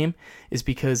throws a game is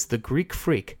because the Greek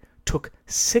Freak took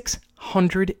 6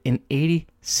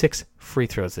 686 free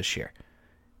throws this year,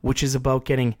 which is about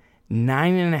getting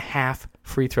 9.5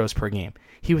 free throws per game.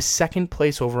 He was second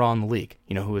place overall in the league.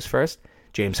 You know who was first?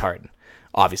 James Harden.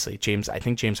 Obviously, I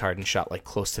think James Harden shot like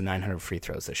close to 900 free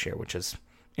throws this year, which is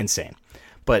insane.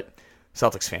 But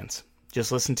Celtics fans,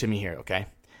 just listen to me here, okay?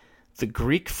 The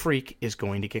Greek Freak is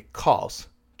going to get calls.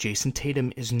 Jason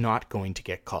Tatum is not going to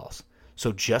get calls.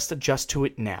 So just adjust to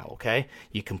it now, okay?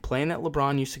 You complain that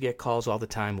LeBron used to get calls all the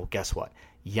time. Well, guess what?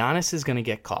 Giannis is going to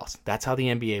get calls. That's how the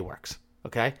NBA works,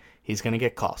 okay? He's going to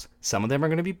get calls. Some of them are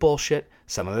going to be bullshit.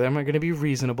 Some of them are going to be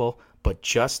reasonable. But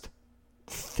just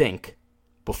think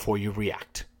before you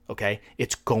react, okay?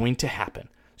 It's going to happen.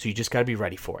 So you just got to be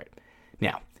ready for it.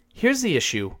 Now, here's the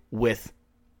issue with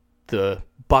the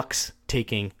Bucks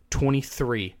taking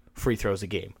 23 free throws a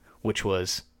game, which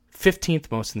was 15th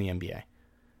most in the NBA.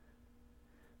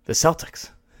 The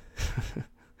Celtics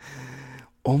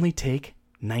only take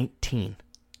 19,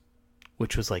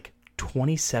 which was like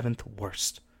 27th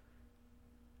worst.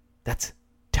 That's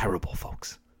terrible,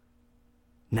 folks.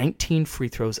 19 free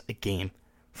throws a game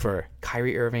for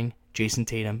Kyrie Irving, Jason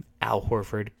Tatum, Al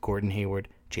Horford, Gordon Hayward,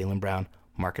 Jaylen Brown,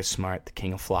 Marcus Smart, the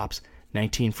king of flops.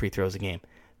 19 free throws a game.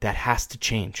 That has to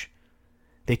change.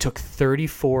 They took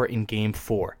 34 in Game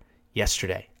 4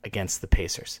 yesterday against the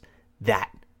Pacers.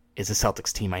 That is a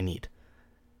Celtics team I need.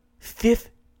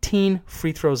 15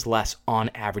 free throws less on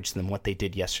average than what they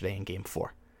did yesterday in Game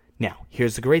 4. Now,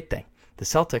 here's the great thing. The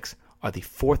Celtics are the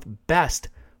fourth best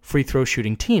free throw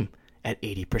shooting team at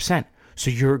 80%.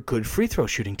 So you're a good free throw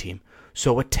shooting team.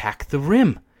 So attack the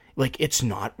rim. Like, it's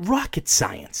not rocket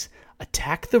science.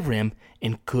 Attack the rim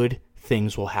and good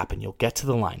things will happen. You'll get to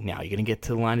the line. Now, you're going to get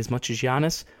to the line as much as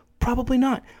Giannis? Probably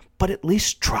not. But at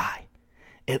least try.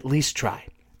 At least try.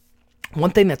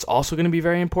 One thing that's also going to be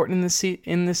very important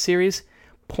in this series,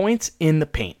 points in the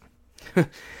paint.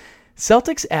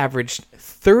 Celtics averaged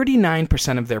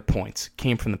 39% of their points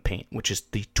came from the paint, which is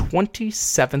the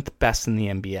 27th best in the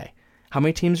NBA. How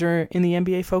many teams are in the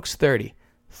NBA, folks? 30.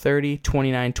 30,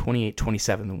 29, 28,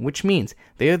 27, which means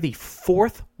they are the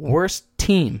fourth worst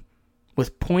team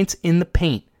with points in the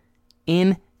paint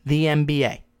in the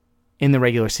NBA in the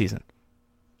regular season.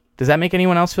 Does that make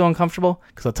anyone else feel uncomfortable?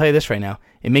 Because I'll tell you this right now,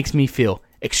 it makes me feel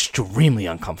extremely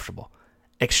uncomfortable.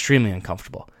 Extremely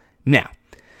uncomfortable. Now,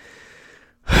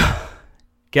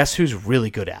 guess who's really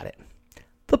good at it?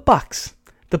 The Bucks.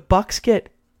 The Bucks get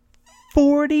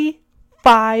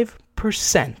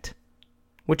 45%,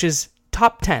 which is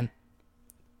top 10.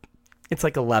 It's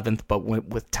like 11th, but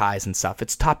with ties and stuff.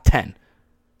 It's top 10.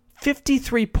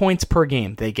 53 points per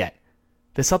game they get.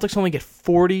 The Celtics only get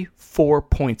 44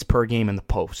 points per game in the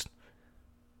post.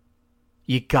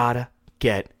 You gotta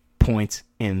get points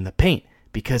in the paint.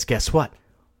 Because guess what?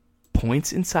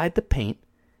 Points inside the paint,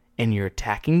 and you're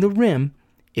attacking the rim.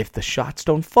 If the shots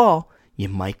don't fall, you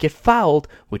might get fouled,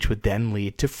 which would then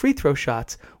lead to free throw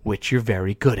shots, which you're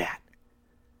very good at.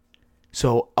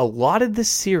 So a lot of this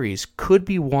series could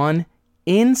be won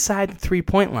inside the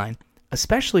three-point line,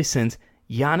 especially since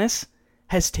Giannis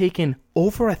has taken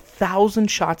over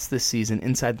 1,000 shots this season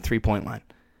inside the three-point line.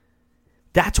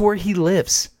 That's where he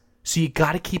lives. So you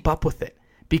got to keep up with it.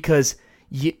 Because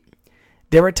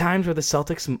there are times where the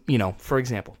Celtics, for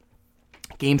example,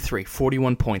 Game 3,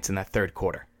 41 points in that third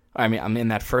quarter. I'm in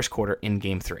that first quarter in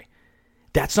Game 3.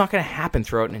 That's not going to happen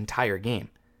throughout an entire game.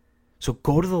 So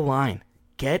go to the line.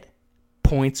 Get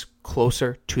points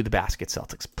closer to the basket,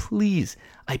 Celtics. Please,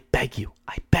 I beg you.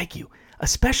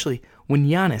 Especially when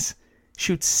Giannis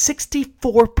shoots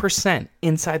 64%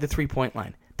 inside the three-point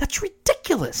line. That's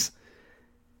ridiculous.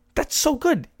 That's so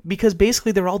good because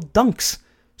basically they're all dunks.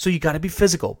 So you got to be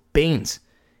physical. Baines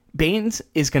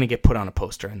is going to get put on a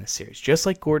poster in this series, just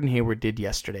like Gordon Hayward did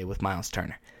yesterday with Miles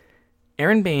Turner.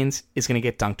 Aaron Baines is going to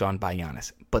get dunked on by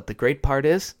Giannis. But the great part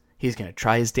is he's going to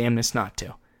try his damnedest not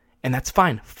to. And that's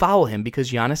fine. Foul him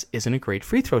because Giannis isn't a great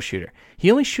free throw shooter.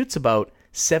 He only shoots about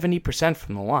 70%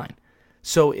 from the line.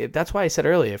 So that's why I said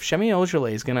earlier, if Semi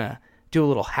Ojeleye is going to do a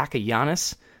little hack of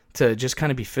Giannis to just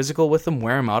kind of be physical with him,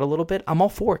 wear him out a little bit, I'm all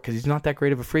for it because he's not that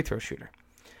great of a free throw shooter.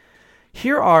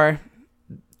 Here are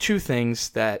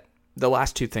the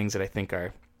last two things that I think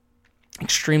are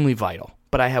extremely vital.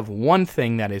 But I have one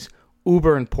thing that is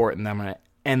uber important that I'm going to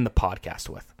end the podcast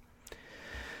with.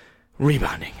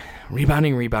 Rebounding.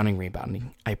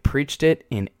 I preached it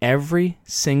in every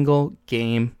single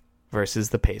game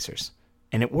versus the Pacers.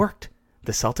 And it worked.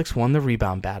 The Celtics won the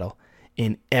rebound battle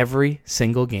in every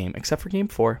single game, except for Game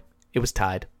 4. It was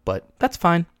tied, but that's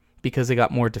fine because they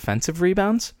got more defensive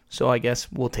rebounds. So I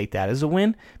guess we'll take that as a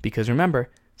win because remember,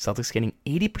 Celtics getting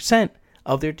 80%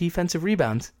 of their defensive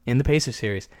rebounds in the Pacers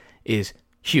series is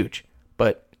huge.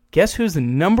 But guess who's the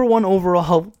number one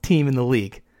overall team in the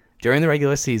league during the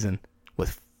regular season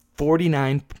with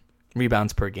 49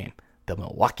 rebounds per game? The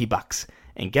Milwaukee Bucks.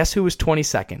 And guess who was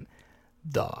 22nd?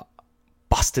 The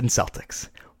Boston Celtics.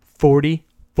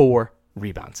 44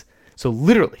 rebounds. So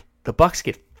literally, the Bucks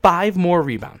get 5 more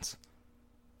rebounds.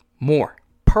 More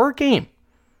per game.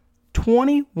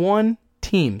 21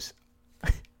 teams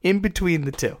in between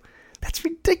the two. That's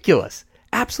ridiculous.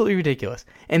 Absolutely ridiculous.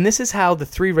 And this is how the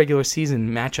 3 regular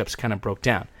season matchups kind of broke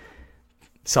down.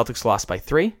 Celtics lost by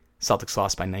 3. Celtics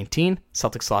lost by 19.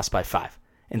 Celtics lost by 5.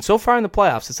 And so far in the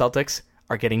playoffs, the Celtics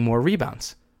are getting more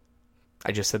rebounds.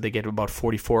 I just said they get about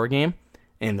 44 a game.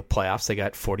 In the playoffs, they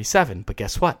got 47. But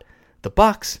guess what? The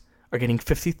Bucks are getting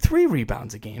 53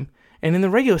 rebounds a game. And in the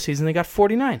regular season, they got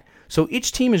 49. So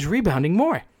each team is rebounding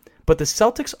more. But the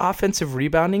Celtics' offensive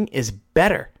rebounding is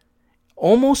better.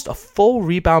 Almost a full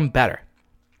rebound better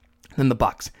than the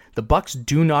Bucks. The Bucks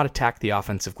do not attack the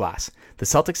offensive glass. The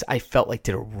Celtics, I felt like,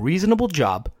 did a reasonable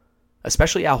job,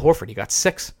 especially Al Horford. He got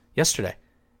 6 yesterday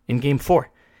in Game 4.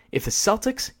 If the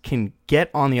Celtics can get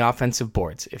on the offensive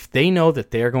boards, if they know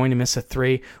that they're going to miss a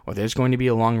 3 or there's going to be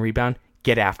a long rebound,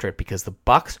 get after it, because the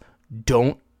Bucks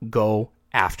don't go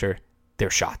after their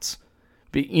shots.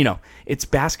 You know, it's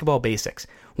basketball basics.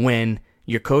 When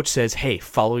your coach says, hey,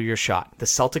 follow your shot, the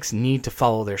Celtics need to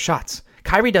follow their shots.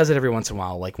 Kyrie does it every once in a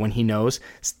while, like when he knows.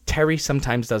 Terry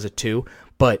sometimes does it too,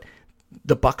 but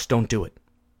the Bucks don't do it.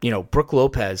 You know, Brook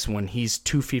Lopez, when he's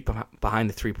 2 feet behind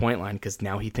the three-point line, because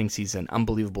now he thinks he's an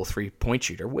unbelievable three-point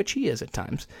shooter, which he is at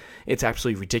times. It's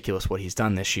absolutely ridiculous what he's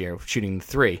done this year, shooting the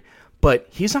 3. But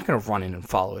he's not going to run in and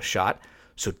follow a shot.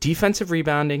 So defensive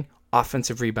rebounding,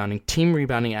 offensive rebounding, team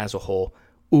rebounding as a whole,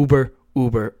 uber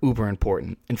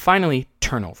important. And finally,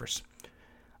 turnovers.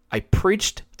 I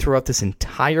preached throughout this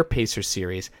entire Pacers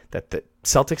series that the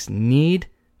Celtics need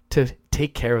to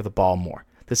take care of the ball more.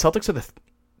 The Celtics are the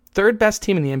third best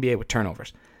team in the NBA with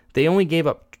turnovers. They only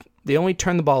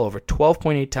turned the ball over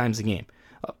 12.8 times a game.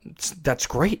 That's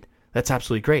great. That's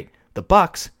absolutely great. The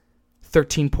Bucks,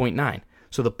 13.9.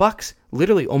 So the Bucks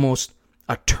literally almost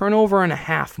a turnover and a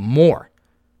half more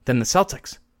than the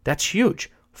Celtics. That's huge.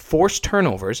 Force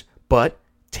turnovers, but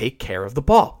take care of the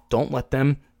ball. Don't let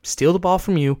them steal the ball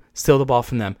from you, steal the ball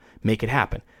from them. Make it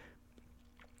happen.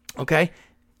 Okay?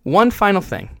 One final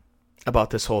thing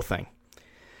about this whole thing.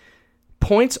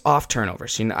 Points off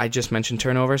turnovers. You know, I just mentioned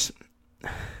turnovers.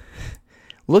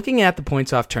 Looking at the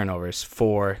points off turnovers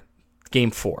for Game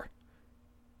 4.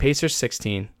 Pacers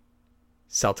 16,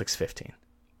 Celtics 15.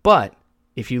 But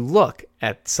if you look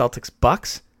at Celtics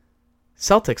Bucks,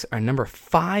 Celtics are number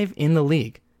 5 in the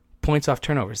league. Points off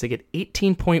turnovers. They get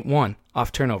 18.1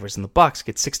 off turnovers, and the Bucks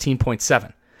get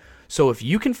 16.7. So if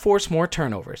you can force more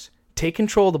turnovers, take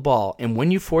control of the ball, and when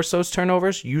you force those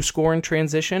turnovers, you score in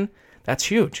transition, that's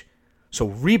huge. So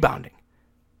rebounding,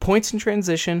 points in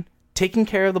transition, taking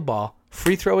care of the ball,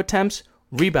 free throw attempts,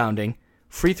 rebounding,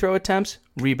 free throw attempts,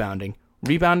 rebounding,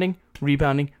 rebounding.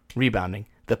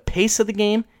 The pace of the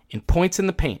game and points in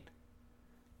the paint.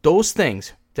 Those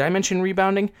things, did I mention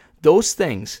rebounding? Those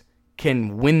things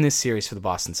can win this series for the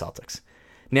Boston Celtics.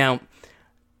 Now,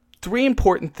 3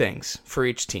 important things for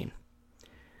each team.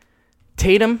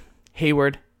 Tatum,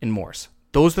 Hayward, and Morris.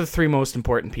 Those are the 3 most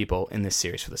important people in this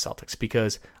series for the Celtics,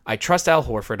 because I trust Al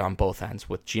Horford on both ends.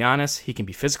 With Giannis, he can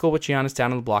be physical with Giannis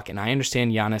down on the block, and I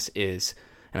understand Giannis is,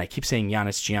 and I keep saying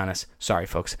Giannis. Sorry,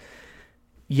 folks.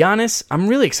 Giannis, I'm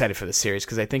really excited for this series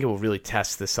because I think it will really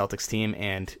test the Celtics team,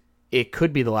 and it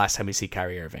could be the last time we see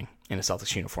Kyrie Irving in a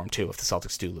Celtics uniform, too, if the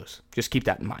Celtics do lose. Just keep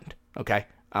that in mind, okay?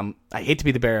 I hate to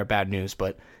be the bearer of bad news,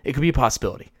 but it could be a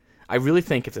possibility. I really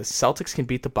think if the Celtics can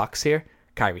beat the Bucks here,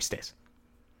 Kyrie stays.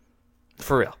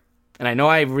 For real. And I know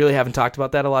I really haven't talked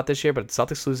about that a lot this year, but if the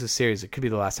Celtics lose this series, it could be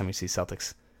the last time we see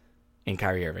Celtics and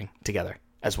Kyrie Irving together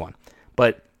as one.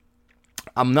 But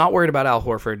I'm not worried about Al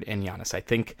Horford and Giannis. I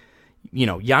think, you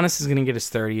know, Giannis is going to get his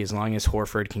 30 as long as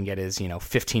Horford can get his,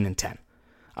 15 and 10.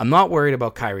 I'm not worried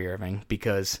about Kyrie Irving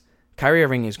because Kyrie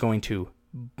Irving is going to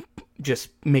just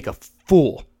make a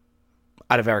fool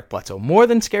out of Eric Bledsoe, more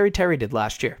than Scary Terry did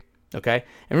last year, okay?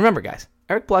 And remember, guys,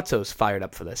 Eric Bledsoe's fired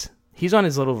up for this. He's on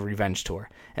his little revenge tour,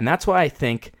 and that's why I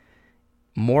think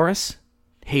Morris,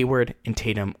 Hayward, and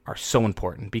Tatum are so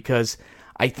important, because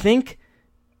I think,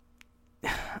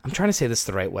 I'm trying to say this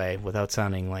the right way without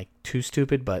sounding like too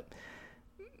stupid, but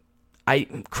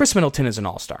Chris Middleton is an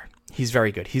all-star. He's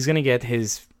very good. He's going to get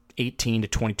his 18 to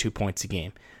 22 points a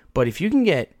game. But if you can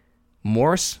get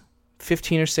Morris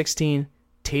 15 or 16,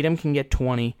 Tatum can get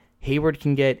 20, Hayward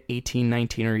can get 18,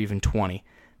 19, or even 20,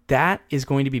 that is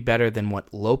going to be better than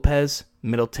what Lopez,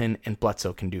 Middleton, and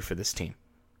Bledsoe can do for this team,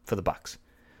 for the Bucks.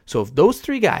 So if those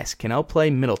three guys can outplay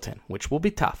Middleton, which will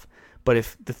be tough, but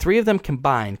if the three of them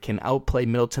combined can outplay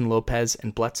Middleton, Lopez,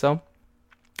 and Bledsoe,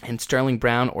 and Sterling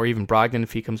Brown, or even Brogdon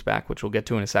if he comes back, which we'll get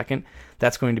to in a second,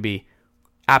 that's going to be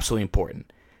absolutely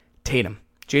important. Tatum,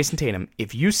 Jason Tatum,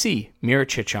 if you see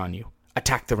Mirotic on you,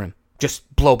 attack the rim.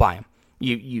 Just blow by him.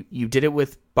 You did it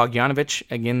with Bogdanovic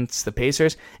against the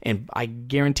Pacers, and I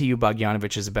guarantee you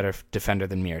Bogdanovic is a better defender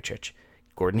than Mirotic.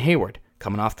 Gordon Hayward,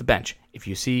 coming off the bench. If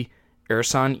you see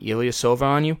Ersan Ilyasova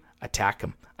on you, attack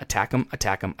him. Attack him,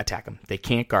 attack him, attack him. They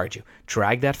can't guard you.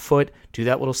 Drag that foot, do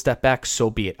that little step back,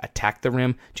 so be it. Attack the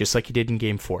rim, just like you did in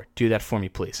Game 4. Do that for me,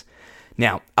 please.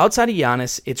 Now, outside of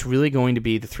Giannis, it's really going to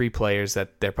be the three players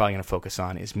that they're probably going to focus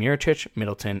on is Mirotic,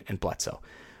 Middleton, and Bledsoe.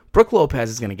 Brook Lopez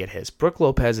is going to get his. Brook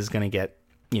Lopez is going to get,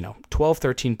 12,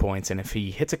 13 points, and if he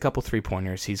hits a couple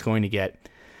three-pointers, he's going to get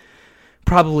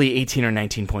probably 18 or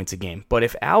 19 points a game. But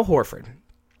if Al Horford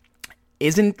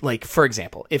isn't, for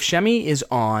example, if Shemi is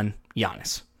on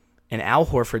Giannis, and Al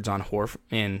Horford's on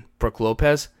and Brook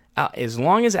Lopez, as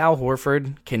long as Al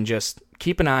Horford can just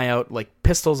keep an eye out, like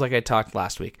pistols like I talked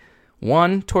last week,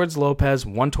 one towards Lopez,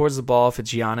 one towards the ball if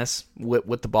it's Giannis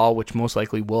with the ball, which most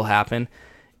likely will happen.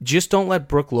 Just don't let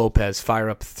Brook Lopez fire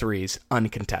up threes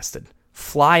uncontested.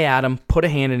 Fly at him, put a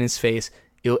hand in his face,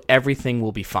 everything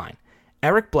will be fine.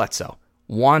 Eric Bledsoe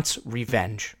wants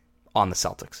revenge on the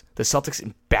Celtics. The Celtics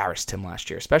embarrassed him last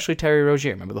year, especially Terry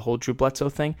Rozier. Remember the whole Drew Bledsoe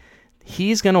thing?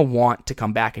 He's going to want to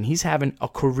come back, and he's having a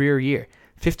career year.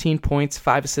 15 points,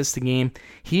 5 assists a game.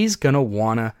 He's going to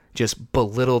want to just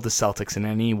belittle the Celtics in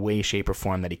any way, shape, or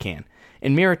form that he can.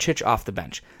 And Mirotic off the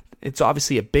bench. It's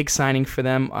obviously a big signing for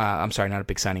them. Not a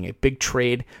big signing, a big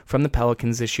trade from the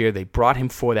Pelicans this year. They brought him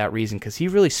for that reason because he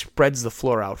really spreads the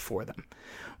floor out for them.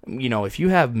 If you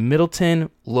have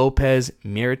Middleton, Lopez,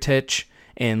 Mirotic,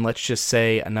 and let's just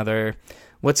say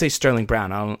Sterling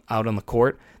Brown out on the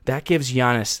court, that gives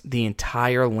Giannis the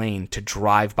entire lane to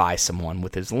drive by someone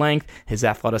with his length, his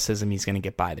athleticism. He's going to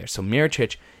get by there. So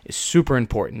Mirotic is super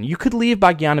important. You could leave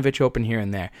Bogdanovic open here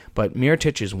and there, but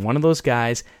Mirotic is one of those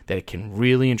guys that it can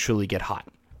really and truly get hot.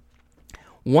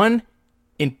 One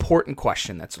important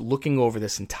question that's looking over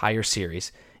this entire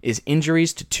series is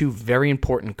injuries to two very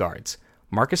important guards,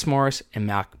 Marcus Morris and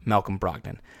Malcolm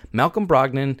Brogdon. Malcolm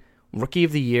Brogdon, Rookie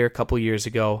of the Year a couple years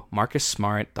ago, Marcus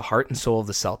Smart, the heart and soul of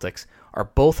the Celtics, are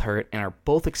both hurt and are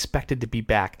both expected to be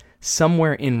back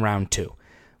somewhere in round 2.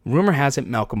 Rumor has it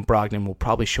Malcolm Brogdon will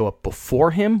probably show up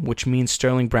before him, which means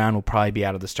Sterling Brown will probably be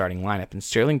out of the starting lineup. And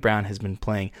Sterling Brown has been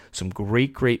playing some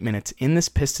great minutes in this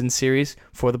Pistons series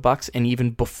for the Bucks and even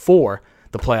before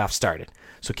the playoffs started.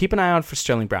 So keep an eye out for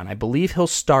Sterling Brown. I believe he'll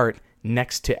start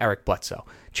next to Eric Bledsoe.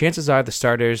 Chances are the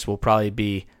starters will probably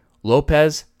be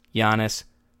Lopez, Giannis,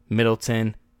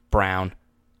 Middleton, Brown,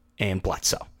 and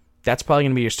Bledsoe. That's probably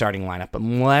going to be your starting lineup,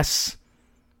 unless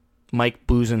Mike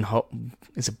Budenholzer?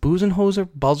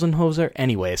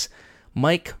 Anyways,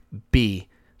 Mike B,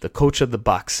 the coach of the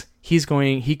Bucks, he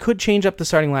could change up the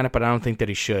starting lineup, but I don't think that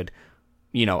he should,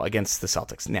 against the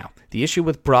Celtics. Now, the issue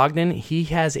with Brogdon, he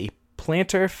has a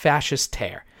plantar fasciitis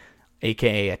tear,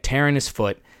 aka a tear in his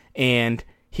foot, and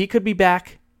he could be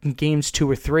back in games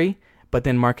 2 or 3, but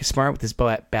then Marcus Smart with his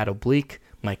bad oblique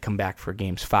might come back for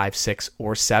games 5, 6,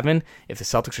 or 7. If the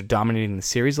Celtics are dominating the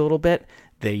series a little bit,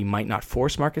 they might not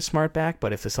force Marcus Smart back,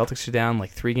 but if the Celtics are down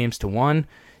 3-1,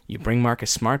 you bring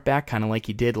Marcus Smart back, kind of like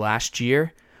you did last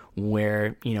year,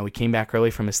 where, he came back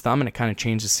early from his thumb and it kind of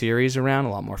changed the series around,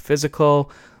 a lot more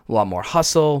physical, a lot more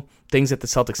hustle, things that the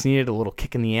Celtics needed, a little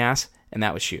kick in the ass, and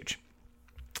that was huge.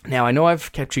 Now, I know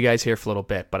I've kept you guys here for a little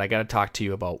bit, but I got to talk to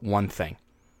you about one thing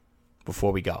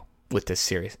before we go with this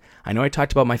series. I know I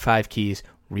talked about my 5 keys: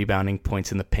 rebounding,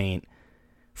 points in the paint,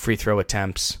 free throw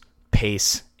attempts,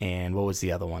 pace, and what was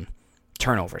the other one?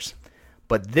 Turnovers.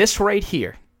 But this right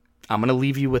here, I'm going to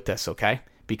leave you with this, okay?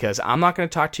 Because I'm not going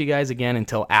to talk to you guys again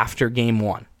until after game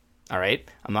 1. All right?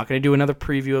 I'm not going to do another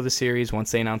preview of the series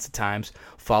once they announce the times.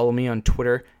 Follow me on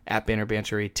Twitter at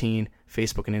BannerBanter18,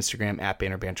 Facebook and Instagram at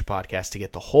BannerBanterPodcast to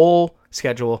get the whole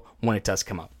schedule when it does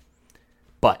come up.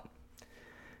 But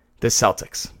the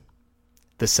Celtics,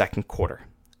 the second quarter.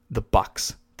 The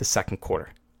Bucks, the second quarter.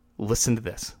 Listen to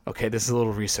this, okay? This is a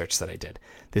little research that I did.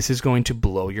 This is going to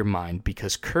blow your mind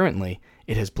because currently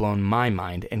it has blown my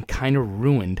mind and kind of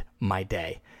ruined my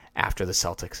day after the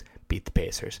Celtics beat the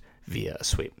Pacers via a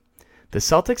sweep. The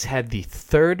Celtics had the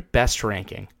 3rd best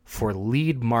ranking for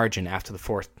lead margin after the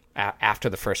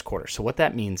first quarter. So what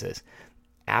that means is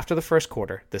after the first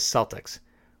quarter, the Celtics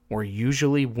were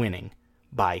usually winning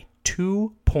by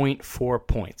 2.4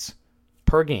 points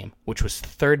per game, which was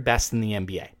 3rd best in the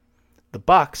NBA. The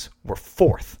Bucks were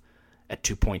 4th at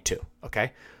 2.2,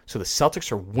 okay? So the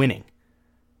Celtics are winning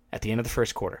at the end of the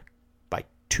first quarter by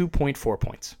 2.4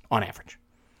 points on average.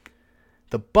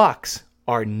 The Bucks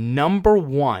are number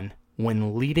one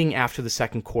when leading after the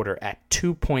second quarter at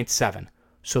 2.7.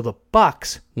 So the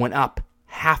Bucks went up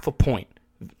half a point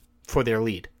for their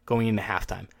lead going into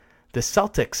halftime. The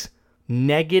Celtics,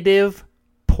 negative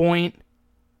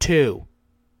 0.2,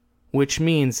 which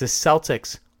means the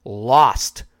Celtics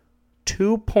lost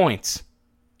 2 points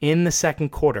in the second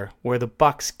quarter, where the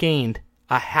Bucks gained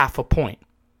a half a point.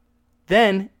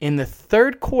 Then in the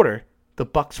third quarter, the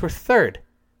Bucks were third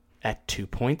at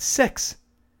 2.6.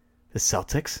 The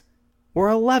Celtics were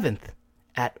 11th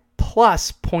at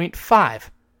plus 0.5.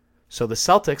 So the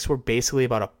Celtics were basically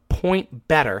about a point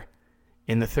better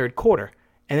in the third quarter.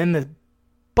 And then the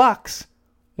Bucks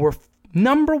were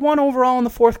number one overall in the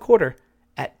fourth quarter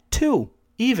at 2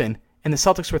 even, and the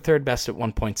Celtics were third best at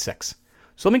 1.6.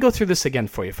 So let me go through this again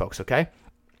for you folks, okay?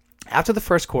 After the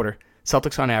first quarter,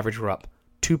 Celtics on average were up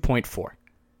 2.4.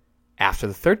 After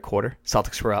the third quarter,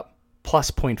 Celtics were up plus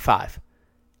 0.5.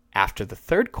 After the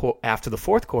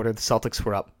fourth quarter, the Celtics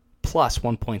were up plus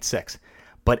 1.6.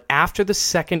 But after the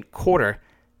second quarter,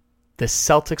 the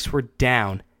Celtics were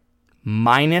down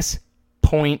minus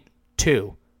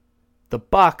 0.2. The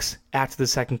Bucks, after the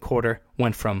second quarter,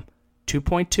 went from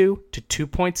 2.2 to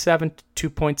 2.7 to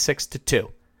 2.6 to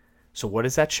 2. So what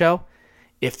does that show?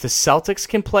 If the Celtics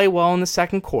can play well in the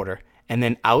second quarter and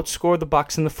then outscore the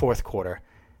Bucks in the fourth quarter,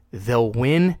 they'll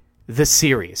win the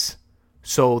series.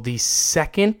 So the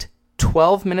second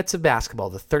 12 minutes of basketball,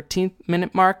 the 13th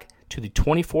minute mark to the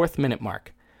 24th minute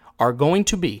mark, are going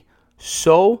to be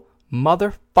so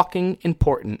motherfucking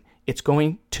important, it's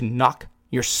going to knock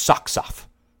your socks off.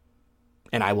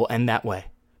 And I will end that way.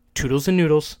 Toodles and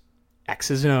noodles,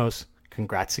 X's and O's.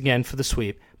 Congrats again for the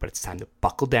sweep, but it's time to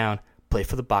buckle down, play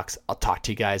for the Bucks. I'll talk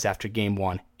to you guys after game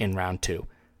 1 in round 2.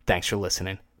 Thanks for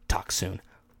listening. Talk soon.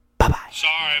 Bye-bye.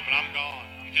 Sorry, but I'm gone.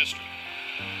 I'm history.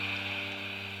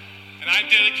 And I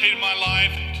dedicated my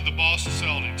life to the Boston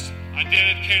Celtics. I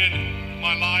dedicated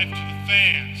my life to the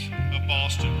fans of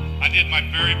Boston. I did my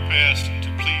very best to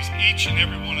please each and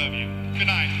every one of you. Good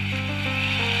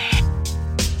night.